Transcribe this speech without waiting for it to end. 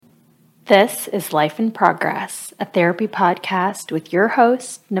This is Life in Progress, a therapy podcast with your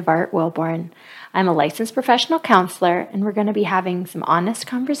host, Navart Wilborn. I'm a licensed professional counselor, and we're going to be having some honest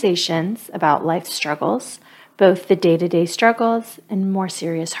conversations about life struggles, both the day-to-day struggles and more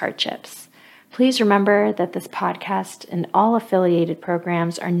serious hardships. Please remember that this podcast and all affiliated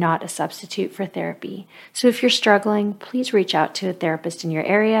programs are not a substitute for therapy. So if you're struggling, please reach out to a therapist in your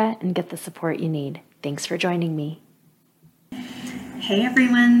area and get the support you need. Thanks for joining me. Hey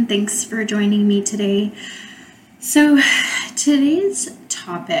everyone, thanks for joining me today. So today's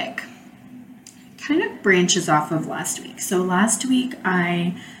topic kind of branches off of last week. So last week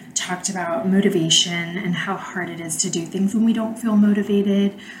I talked about motivation and how hard it is to do things when we don't feel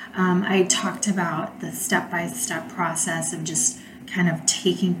motivated. I talked about the step-by-step process of just kind of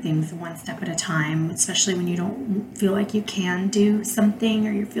taking things one step at a time, especially when you don't feel like you can do something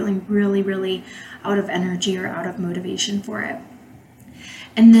or you're feeling really out of energy or out of motivation for it.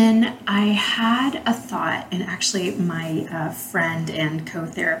 And then I had a thought, and actually my friend and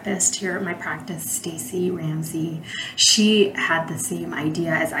co-therapist here at my practice, Stacy Ramsey, she had the same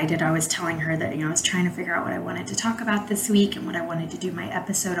idea as I did. I was telling her that, I was trying to figure out what I wanted to talk about this week and what I wanted to do my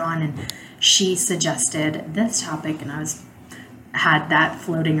episode on, and she suggested this topic, and I had that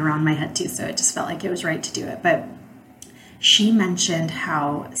floating around my head too, so it just felt like it was right to do it. But she mentioned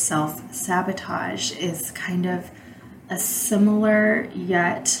how self-sabotage is kind of a similar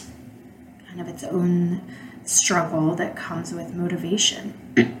yet kind of its own struggle that comes with motivation.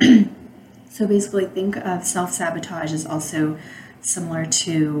 So basically think of self-sabotage as also similar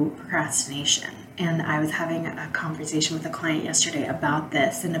to procrastination. And I was having a conversation with a client yesterday about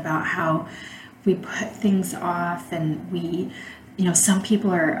this and about how we put things off, and we, some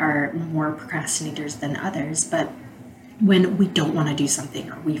people are more procrastinators than others, but when we don't want to do something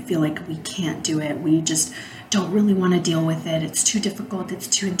or we feel like we can't do it, we just don't really want to deal with it, it's too difficult, it's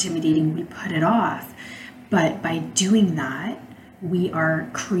too intimidating, we put it off. But by doing that, we are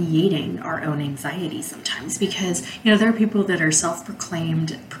creating our own anxiety sometimes, because there are people that are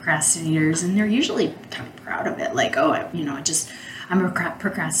self-proclaimed procrastinators, and they're usually kind of proud of it, like, I'm a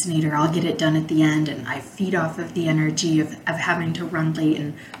procrastinator, I'll get it done at the end, and I feed off of the energy of having to run late.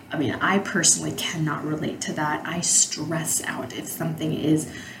 And I personally cannot relate to that. I stress out if something is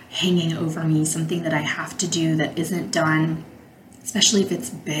hanging over me, something that I have to do that isn't done, especially if it's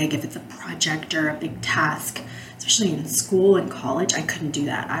big, if it's a project or a big task. Especially in school and college, I couldn't do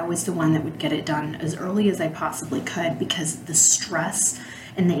that. I was the one that would get it done as early as I possibly could, because the stress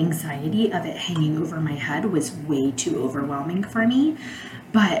and the anxiety of it hanging over my head was way too overwhelming for me.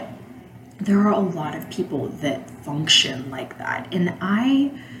 But there are a lot of people that function like that. And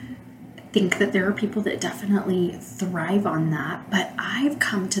I think that there are people that definitely thrive on that. But I've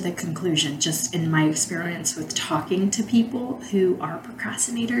come to the conclusion, just in my experience with talking to people who are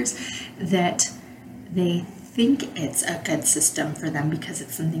procrastinators, that they think it's a good system for them because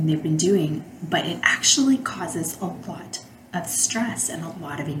it's something they've been doing, but it actually causes a lot of stress and a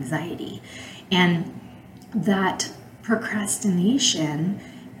lot of anxiety. And that procrastination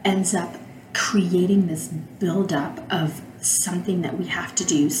ends up creating this buildup of something that we have to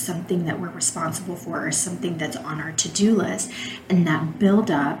do, something that we're responsible for, or something that's on our to-do list. And that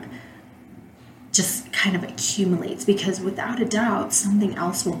buildup just kind of accumulates, because without a doubt, something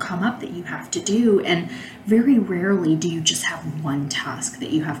else will come up that you have to do. And very rarely do you just have one task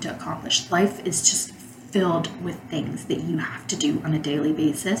that you have to accomplish. Life is just filled with things that you have to do on a daily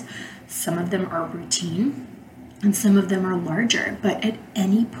basis. Some of them are routine and some of them are larger, but at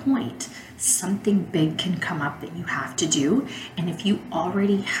any point, something big can come up that you have to do. And if you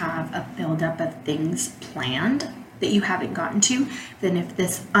already have a buildup of things planned that you haven't gotten to, then if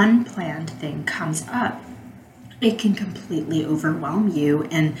this unplanned thing comes up, it can completely overwhelm you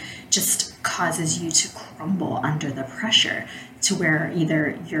and just causes you to crumble under the pressure, to where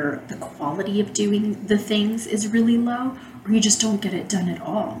either the quality of doing the things is really low, or you just don't get it done at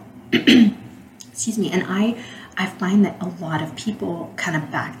all. Excuse me. And I find that a lot of people kind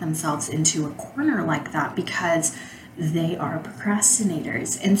of back themselves into a corner like that because they are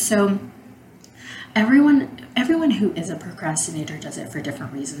procrastinators. And so everyone who is a procrastinator does it for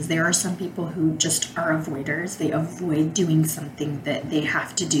different reasons. There are some people who just are avoiders. They avoid doing something that they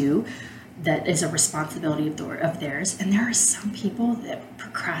have to do that is a responsibility of theirs. And there are some people that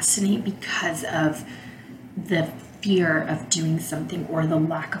procrastinate because of the fear of doing something or the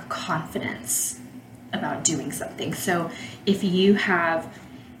lack of confidence about doing something. So if you have,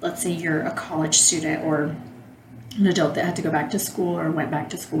 let's say you're a college student or an adult that had to go back to school or went back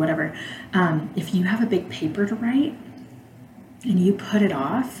to school, whatever, if you have a big paper to write and you put it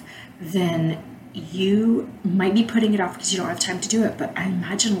off, then you might be putting it off because you don't have time to do it, but I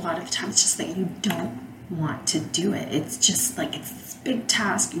imagine a lot of the time it's just that you don't want to do it. It's just like it's this big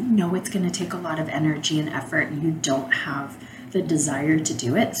task. You know it's going to take a lot of energy and effort, and you don't have the desire to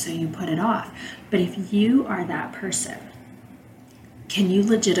do it, so you put it off. But if you are that person, can you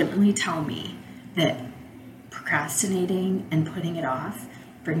legitimately tell me that procrastinating and putting it off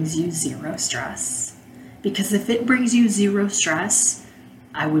brings you zero stress? Because if it brings you zero stress,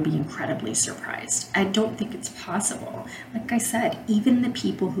 I would be incredibly surprised. I don't think it's possible. Like I said, even the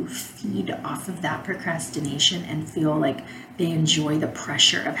people who feed off of that procrastination and feel like they enjoy the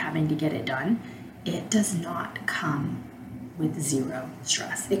pressure of having to get it done, it does not come with zero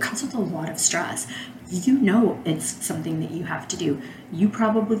stress. It comes with a lot of stress. You know it's something that you have to do. You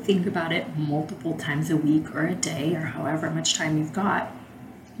probably think about it multiple times a week or a day or however much time you've got,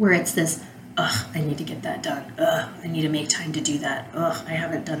 where it's this, I need to get that done. I need to make time to do that. I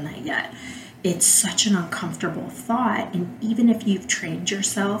haven't done that yet. It's such an uncomfortable thought. And even if you've trained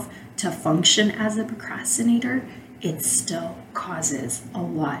yourself to function as a procrastinator, it still causes a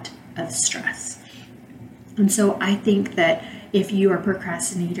lot of stress. And so I think that if you are a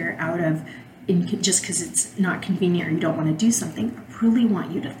procrastinator just because it's not convenient or you don't want to do something, I really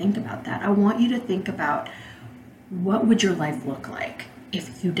want you to think about that. I want you to think about, what would your life look like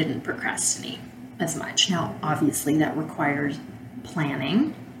if you didn't procrastinate as much? Now, obviously that requires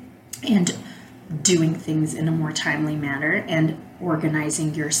planning and doing things in a more timely manner and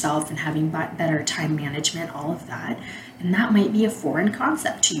organizing yourself and having better time management, all of that. And that might be a foreign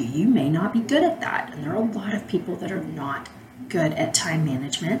concept to you. You may not be good at that. And there are a lot of people that are not good at time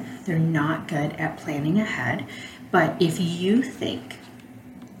management. They're not good at planning ahead. But if you think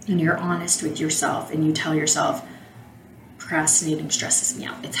and you're honest with yourself and you tell yourself, procrastinating stresses me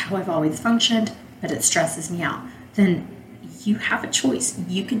out, it's how I've always functioned, but it stresses me out, then you have a choice.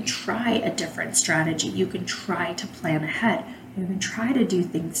 You can try a different strategy. You can try to plan ahead. You can try to do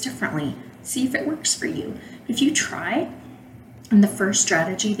things differently. See if it works for you. If you try and the first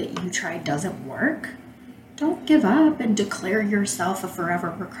strategy that you try doesn't work, don't give up and declare yourself a forever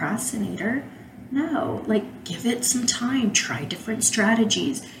procrastinator. No, give it some time. Try different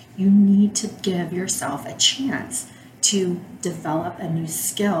strategies. You need to give yourself a chance to develop a new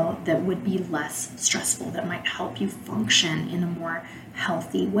skill that would be less stressful, that might help you function in a more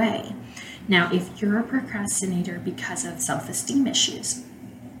healthy way. Now, if you're a procrastinator because of self-esteem issues,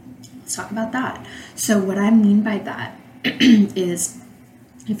 let's talk about that. So what I mean by that is,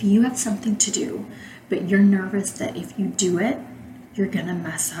 if you have something to do, but you're nervous that if you do it, you're gonna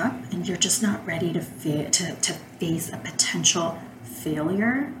mess up and you're just not ready to face a potential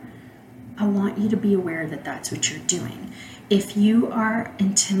failure, I want you to be aware that that's what you're doing. If you are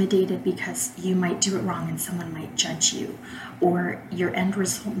intimidated because you might do it wrong and someone might judge you, or your end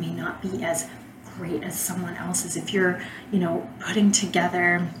result may not be as great as someone else's, if you're, putting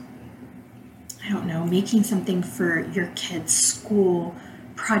together, making something for your kid's school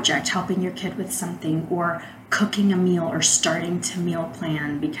project, helping your kid with something, or cooking a meal or starting to meal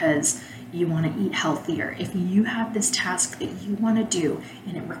plan because you want to eat healthier. If you have this task that you want to do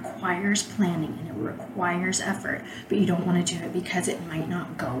and it requires planning and it requires effort, but you don't want to do it because it might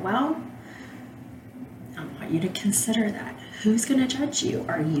not go well, I want you to consider that. Who's going to judge you?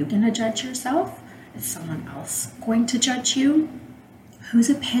 Are you going to judge yourself? Is someone else going to judge you? Whose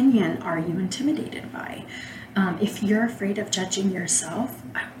opinion are you intimidated by? If you're afraid of judging yourself,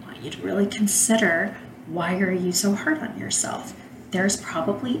 I want you to really consider, why are you so hard on yourself? There's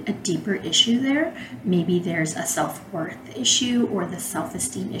probably a deeper issue there. Maybe there's a self-worth issue, or the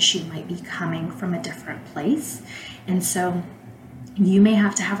self-esteem issue might be coming from a different place. And so you may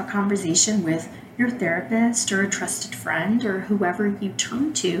have to have a conversation with your therapist or a trusted friend or whoever you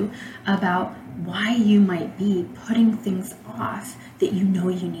turn to about why you might be putting things off that you know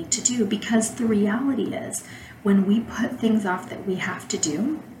you need to do. Because the reality is, when we put things off that we have to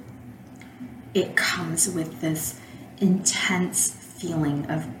do, it comes with this intense feeling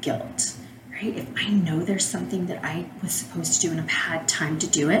of guilt, right? If I know there's something that I was supposed to do and I've had time to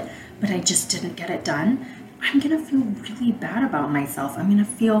do it, but I just didn't get it done, I'm going to feel really bad about myself. I'm going to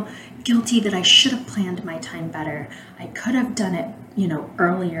feel guilty that I should have planned my time better. I could have done it,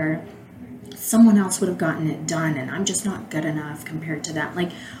 earlier. Someone else would have gotten it done and I'm just not good enough compared to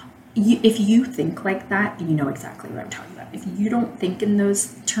them. If you think like that, you know exactly what I'm talking about. If you don't think in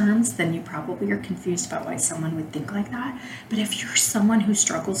those terms, then you probably are confused about why someone would think like that. But if you're someone who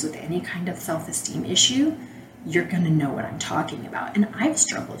struggles with any kind of self-esteem issue, you're going to know what I'm talking about. And I've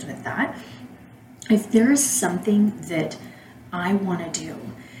struggled with that. If there is something that I want to do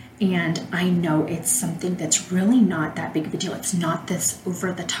And I know it's something that's really not that big of a deal. It's not this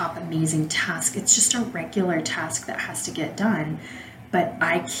over-the-top amazing task. It's just a regular task that has to get done. But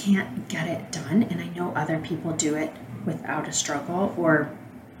I can't get it done, and I know other people do it without a struggle, or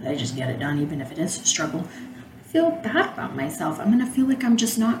they just get it done even if it is a struggle. I feel bad about myself. I'm going to feel like I'm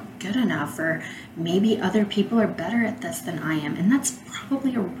just not good enough, or maybe other people are better at this than I am. And that's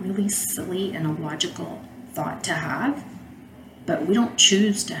probably a really silly and illogical thought to have. But we don't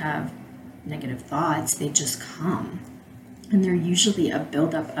choose to have negative thoughts. They just come. And they're usually a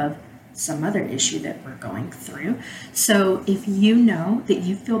buildup of some other issue that we're going through. So if you know that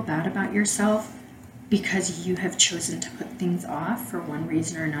you feel bad about yourself because you have chosen to put things off for one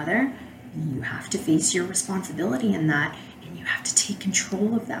reason or another, you have to face your responsibility in that, and you have to take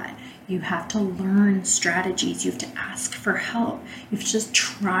control of that. You have to learn strategies. You have to ask for help. You have to just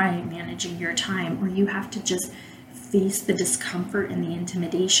try managing your time, or you have to just face the discomfort and the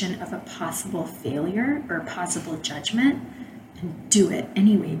intimidation of a possible failure or possible judgment and do it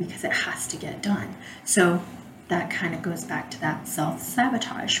anyway because it has to get done. So that kind of goes back to that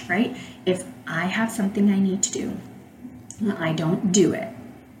self-sabotage, right? If I have something I need to do and I don't do it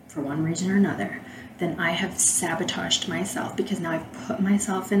for one reason or another, then I have sabotaged myself because now I've put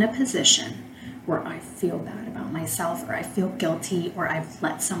myself in a position where I feel bad about myself, or I feel guilty, or I've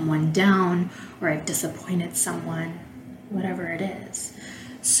let someone down, or I've disappointed someone, whatever it is.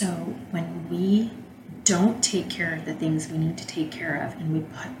 So when we don't take care of the things we need to take care of and we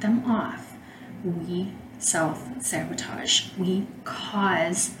put them off, we self-sabotage. We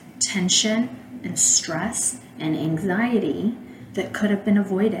cause tension and stress and anxiety that could have been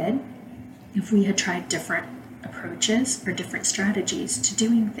avoided if we had tried different approaches or different strategies to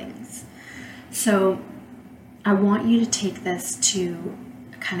doing things. So I want you to take this to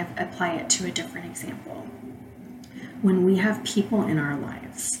kind of apply it to a different example. When we have people in our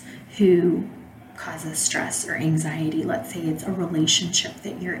lives who cause us stress or anxiety, let's say it's a relationship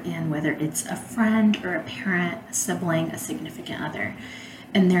that you're in, whether it's a friend or a parent, a sibling, a significant other,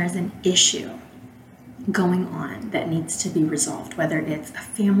 and there's an issue going on that needs to be resolved, whether it's a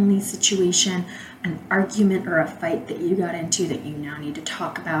family situation, an argument or a fight that you got into that you now need to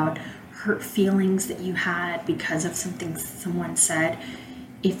talk about, hurt feelings that you had because of something someone said.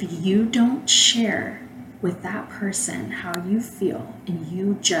 If you don't share with that person how you feel and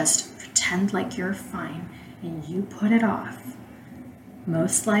you just pretend like you're fine and you put it off,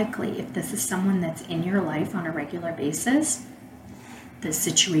 most likely if this is someone that's in your life on a regular basis, the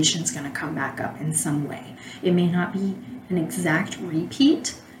situation's going to come back up in some way. It may not be an exact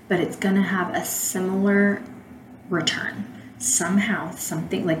repeat, but it's going to have a similar return. Somehow,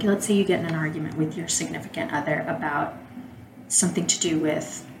 something, like let's say you get in an argument with your significant other about something to do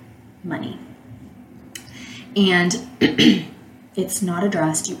with money, and it's not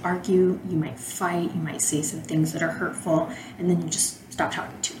addressed. You argue, you might fight, you might say some things that are hurtful, and then you just stop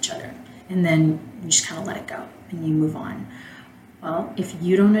talking to each other, and then you just kind of let it go and you move on. Well, if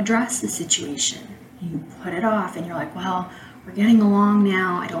you don't address the situation, you put it off and you're like, well, we're getting along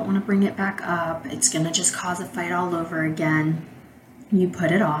now, I don't want to bring it back up, it's going to just cause a fight all over again. You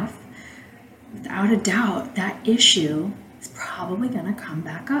put it off. Without a doubt, that issue is probably going to come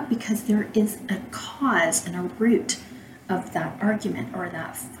back up because there is a cause and a root of that argument or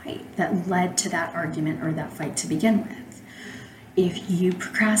that fight that led to that argument or that fight to begin with. If you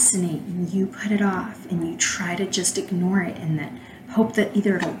procrastinate and you put it off and you try to just ignore it and that hope that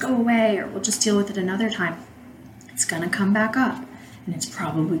either it'll go away or we'll just deal with it another time, it's going to come back up, and it's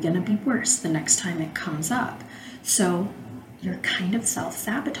probably going to be worse the next time it comes up. So you're kind of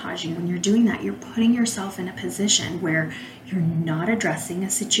self-sabotaging when you're doing that. You're putting yourself in a position where you're not addressing a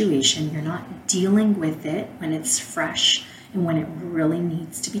situation, you're not dealing with it when it's fresh and when it really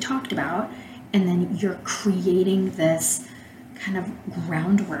needs to be talked about, and then you're creating this kind of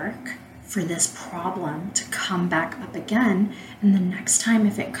groundwork for this problem to come back up again. And the next time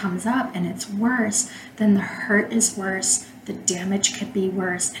if it comes up and it's worse, then the hurt is worse, the damage could be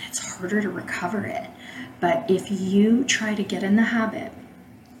worse, and it's harder to recover it. But if you try to get in the habit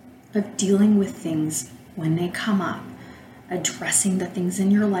of dealing with things when they come up, addressing the things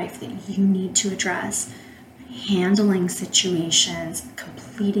in your life that you need to address, handling situations,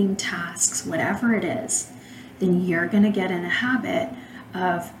 completing tasks, whatever it is, then you're going to get in a habit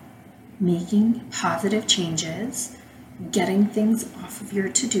of making positive changes, getting things off of your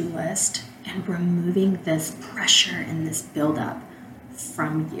to-do list, and removing this pressure and this buildup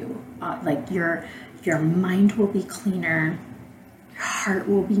from you. Like your mind will be cleaner, your heart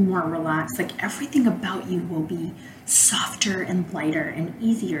will be more relaxed, like everything about you will be softer and lighter and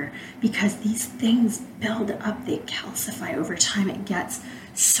easier, because these things build up, they calcify over time. It gets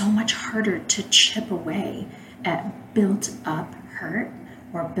so much harder to chip away at built up hurt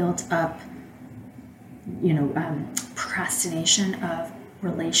or built up, procrastination of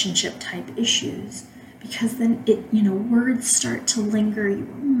relationship type issues, because then words start to linger. You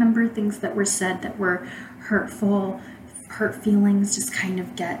remember things that were said that were hurtful. Hurt feelings just kind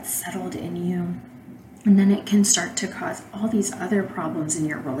of get settled in you. And then it can start to cause all these other problems in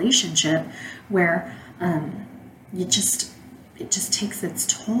your relationship where it just takes its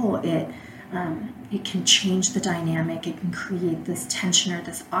toll. It can change the dynamic. It can create this tension or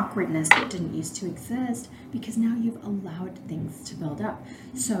this awkwardness that didn't used to exist, because now you've allowed things to build up.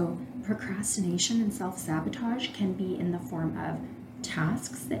 So procrastination and self-sabotage can be in the form of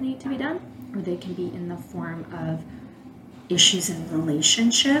tasks that need to be done, or they can be in the form of issues in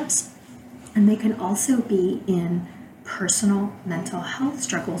relationships, and they can also be in personal mental health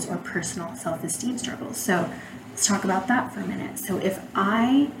struggles or personal self-esteem struggles. So let's talk about that for a minute. So if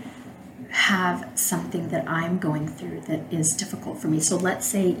I have something that I'm going through that is difficult for me, so let's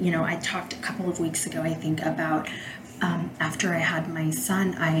say, I talked a couple of weeks ago, I think, about after I had my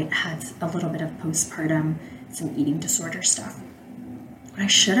son, I had a little bit of postpartum, some eating disorder stuff. What I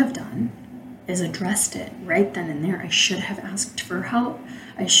should have done is addressed it right then and there. I should have asked for help.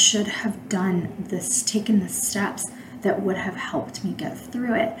 I should have taken the steps that would have helped me get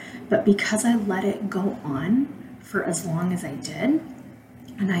through it. But because I let it go on for as long as I did,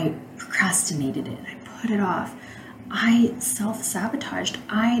 and I procrastinated it, I put it off, I self-sabotaged.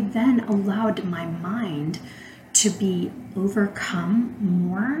 I then allowed my mind to be overcome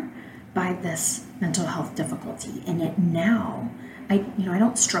more by this mental health difficulty. And it now, I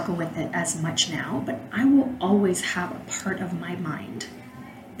don't struggle with it as much now, but I will always have a part of my mind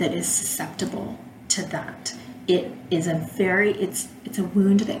that is susceptible to that. It is it's a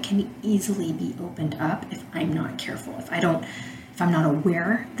wound that can easily be opened up if I'm not careful. If I'm not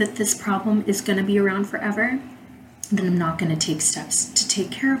aware that this problem is going to be around forever, then I'm not going to take steps to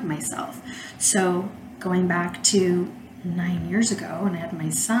take care of myself. So going back to 9 years ago when I had my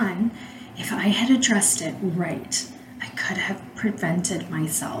son, if I had addressed it right, I could have prevented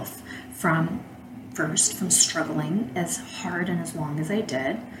myself from struggling as hard and as long as I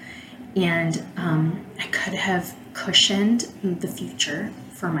did. And I could have cushioned the future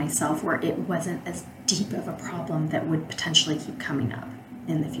for myself where it wasn't as deep of a problem that would potentially keep coming up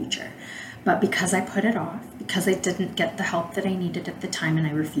in the future. But because I put it off, because I didn't get the help that I needed at the time, and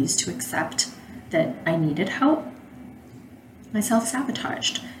I refused to accept that I needed help, I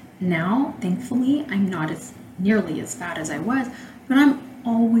self-sabotaged. Now, thankfully, I'm not nearly as bad as I was, but I'm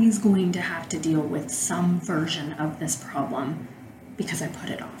always going to have to deal with some version of this problem because I put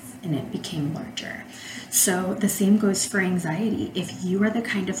it off and it became larger. So the same goes for anxiety. If you are the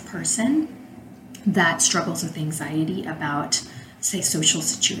kind of person that struggles with anxiety about, say, social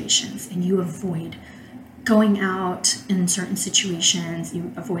situations, and you avoid going out in certain situations,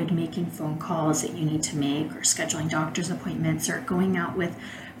 you avoid making phone calls that you need to make, or scheduling doctor's appointments, or going out with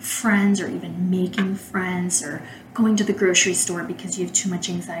friends, or even making friends, or going to the grocery store because you have too much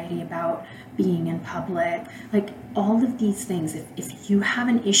anxiety about being in public. Like all of these things, if you have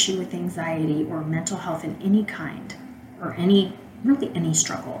an issue with anxiety or mental health in any kind, or any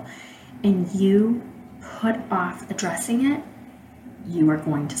struggle, and you put off addressing it, you are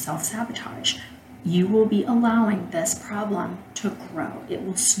going to self-sabotage. You will be allowing this problem to grow. It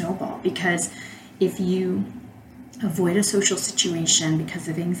will snowball, because if you avoid a social situation because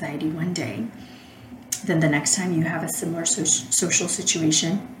of anxiety one day, then the next time you have a similar social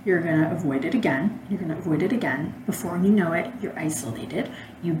situation, you're going to avoid it again. You're going to avoid it again. Before you know it, you're isolated.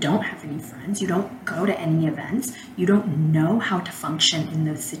 You don't have any friends. You don't go to any events. You don't know how to function in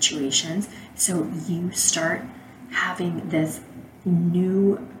those situations. So you start having this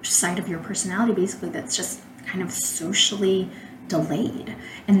new side of your personality, basically, that's just kind of socially delayed.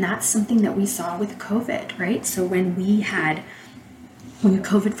 And that's something that we saw with COVID, right? So when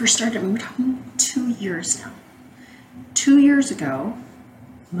COVID first started, we're talking 2 years now. 2 years ago,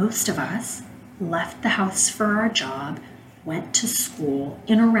 most of us left the house for our job, went to school,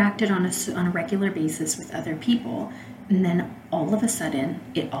 interacted on a regular basis with other people, and then all of a sudden,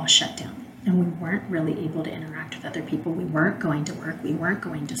 it all shut down. And we weren't really able to interact with other people. We weren't going to work. We weren't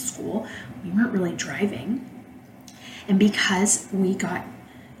going to school. We weren't really driving. And because we got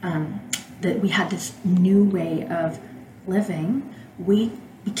we had this new way of living, we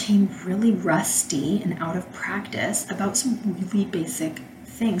became really rusty and out of practice about some really basic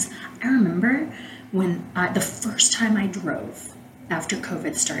things. I remember when the first time I drove after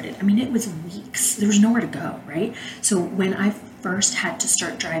COVID started. I mean, it was weeks. There was nowhere to go, right? So when I first had to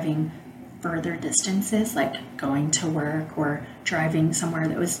start driving further distances, like going to work or driving somewhere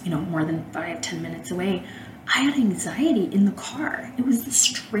that was, more than 5-10 minutes away, I had anxiety in the car. It was the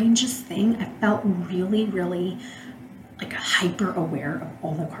strangest thing. I felt really, really like hyper aware of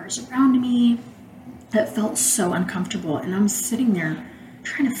all the cars around me. It felt so uncomfortable. And I'm sitting there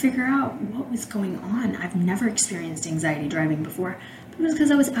trying to figure out what was going on. I've never experienced anxiety driving before, but it was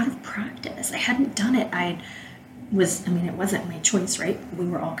because I was out of practice. I hadn't done it. It wasn't my choice, right? We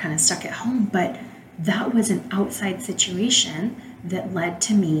were all kind of stuck at home, but that was an outside situation that led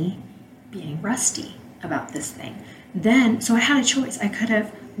to me being rusty about this thing. So I had a choice. I could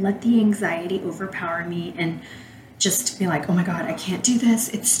have let the anxiety overpower me and just be like, oh my God, I can't do this.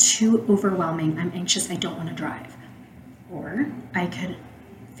 It's too overwhelming. I'm anxious. I don't want to drive. Or I could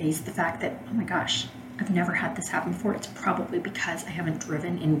face the fact that, oh my gosh, I've never had this happen before. It's probably because I haven't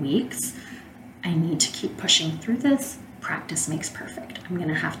driven in weeks. I need to keep pushing through this. Practice makes perfect. I'm going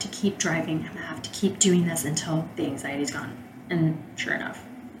to have to keep driving. I'm going to have to keep doing this until the anxiety's gone. And sure enough,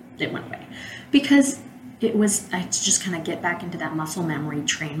 it went away. Because I had to just kind of get back into that muscle memory,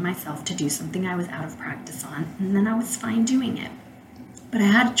 train myself to do something I was out of practice on, and then I was fine doing it. But I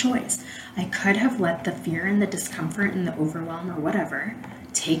had a choice. I could have let the fear and the discomfort and the overwhelm or whatever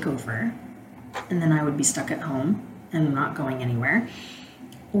take over, and then I would be stuck at home and not going anywhere.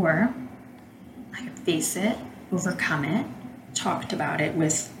 Or I could face it, overcome it, talked about it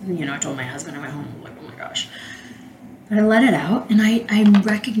with, I told my husband, I went home, like, oh my gosh. But I let it out, and I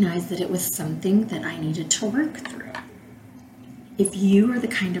recognized that it was something that I needed to work through. If you are the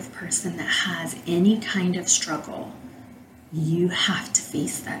kind of person that has any kind of struggle, you have to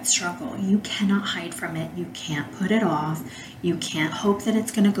face that struggle. You cannot hide from it. You can't put it off. You can't hope that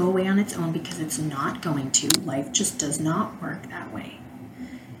it's going to go away on its own, because it's not going to. Life just does not work that way.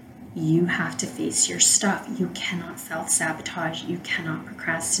 You have to face your stuff. You cannot self-sabotage. You cannot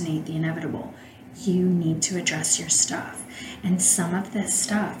procrastinate the inevitable. You need to address your stuff. And some of this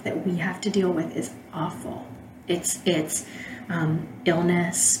stuff that we have to deal with is awful. It's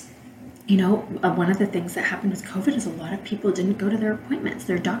illness. One of the things that happened with COVID is a lot of people didn't go to their appointments,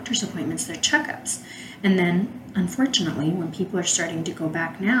 their doctor's appointments, their checkups. And then, unfortunately, when people are starting to go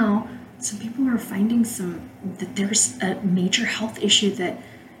back now, some people are finding that there's a major health issue that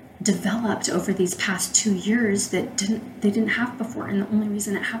developed over these past 2 years that they didn't have before. And the only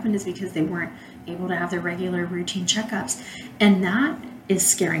reason it happened is because they weren't able to have their regular routine checkups. And that is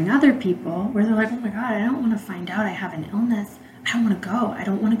scaring other people, where they're like, oh my God, I don't want to find out I have an illness. I don't want to go. I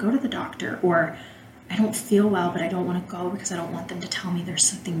don't want to go to the doctor. Or I don't feel well, but I don't want to go because I don't want them to tell me there's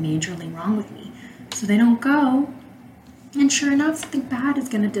something majorly wrong with me. So they don't go. And sure enough, something bad is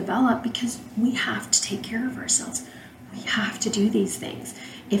going to develop, because we have to take care of ourselves. We have to do these things.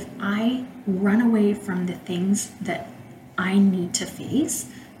 If I run away from the things that I need to face,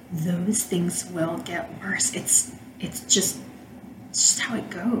 those things will get worse. It's just how it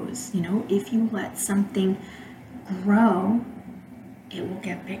goes. If you let something grow, it will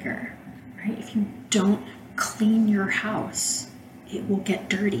get bigger, right? If you don't clean your house, it will get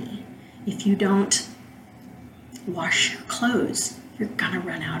dirty. If you don't wash your clothes, you're gonna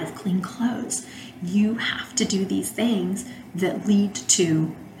run out of clean clothes. You have to do these things that lead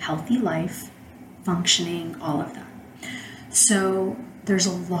to healthy life, functioning, all of that. So there's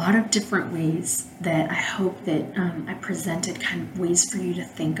a lot of different ways that I hope that I presented, kind of ways for you to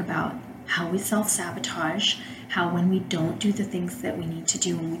think about how we self-sabotage, how when we don't do the things that we need to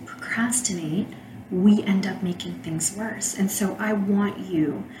do, when we procrastinate, we end up making things worse. And so I want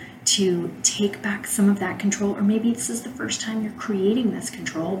you to take back some of that control, or maybe this is the first time you're creating this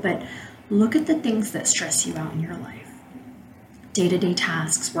control, but look at the things that stress you out in your life. Day-to-day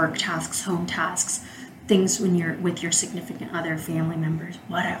tasks, work tasks, home tasks, things when you're with your significant other, family members,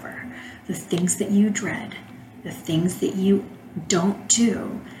 whatever. The things that you dread, the things that you don't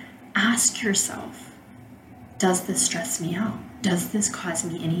do. Ask yourself, does this stress me out? Does this cause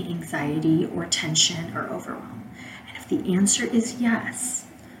me any anxiety or tension or overwhelm? And if the answer is yes,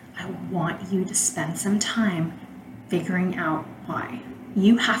 I want you to spend some time figuring out why.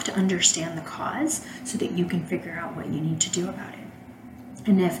 You have to understand the cause so that you can figure out what you need to do about it.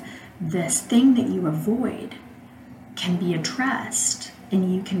 And if this thing that you avoid can be addressed,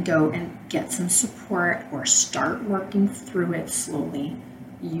 and you can go and get some support or start working through it slowly,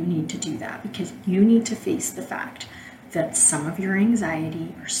 you need to do that, because you need to face the fact that some of your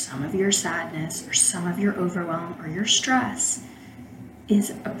anxiety or some of your sadness or some of your overwhelm or your stress is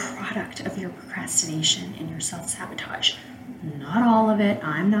a product of your procrastination and your self-sabotage. not all of it.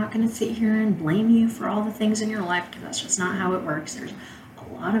 I'm not going to sit here and blame you for all the things in your life because that's just not how it works. There's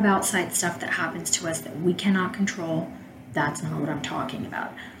a lot of outside stuff that happens to us that we cannot control. That's not what I'm talking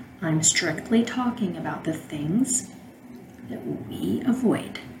about. I'm strictly talking about the things that we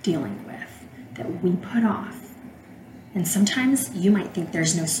avoid dealing with, that we put off. And sometimes you might think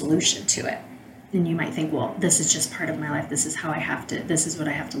there's no solution to it. And you might think, well, this is just part of my life. This is what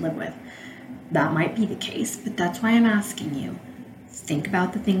I have to live with. That might be the case, but that's why I'm asking you. Think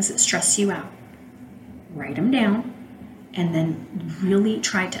about the things that stress you out. Write them down, and then really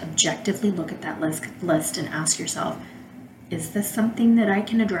try to objectively look at that list and ask yourself, is this something that I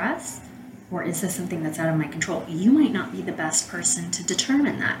can address? Or is this something that's out of my control? You might not be the best person to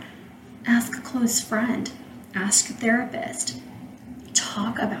determine that. Ask a close friend. Ask a therapist.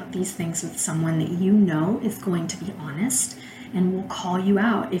 Talk about these things with someone that you know is going to be honest and will call you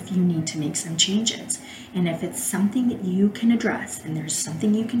out if you need to make some changes. And if it's something that you can address and there's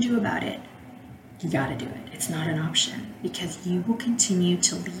something you can do about it, you got to do it. It's not an option, because you will continue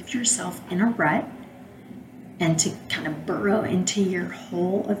to leave yourself in a rut and to kind of burrow into your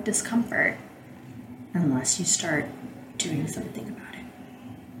hole of discomfort unless you start doing something about it.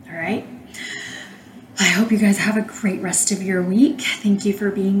 All right? I hope you guys have a great rest of your week. Thank you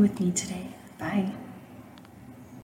for being with me today. Bye.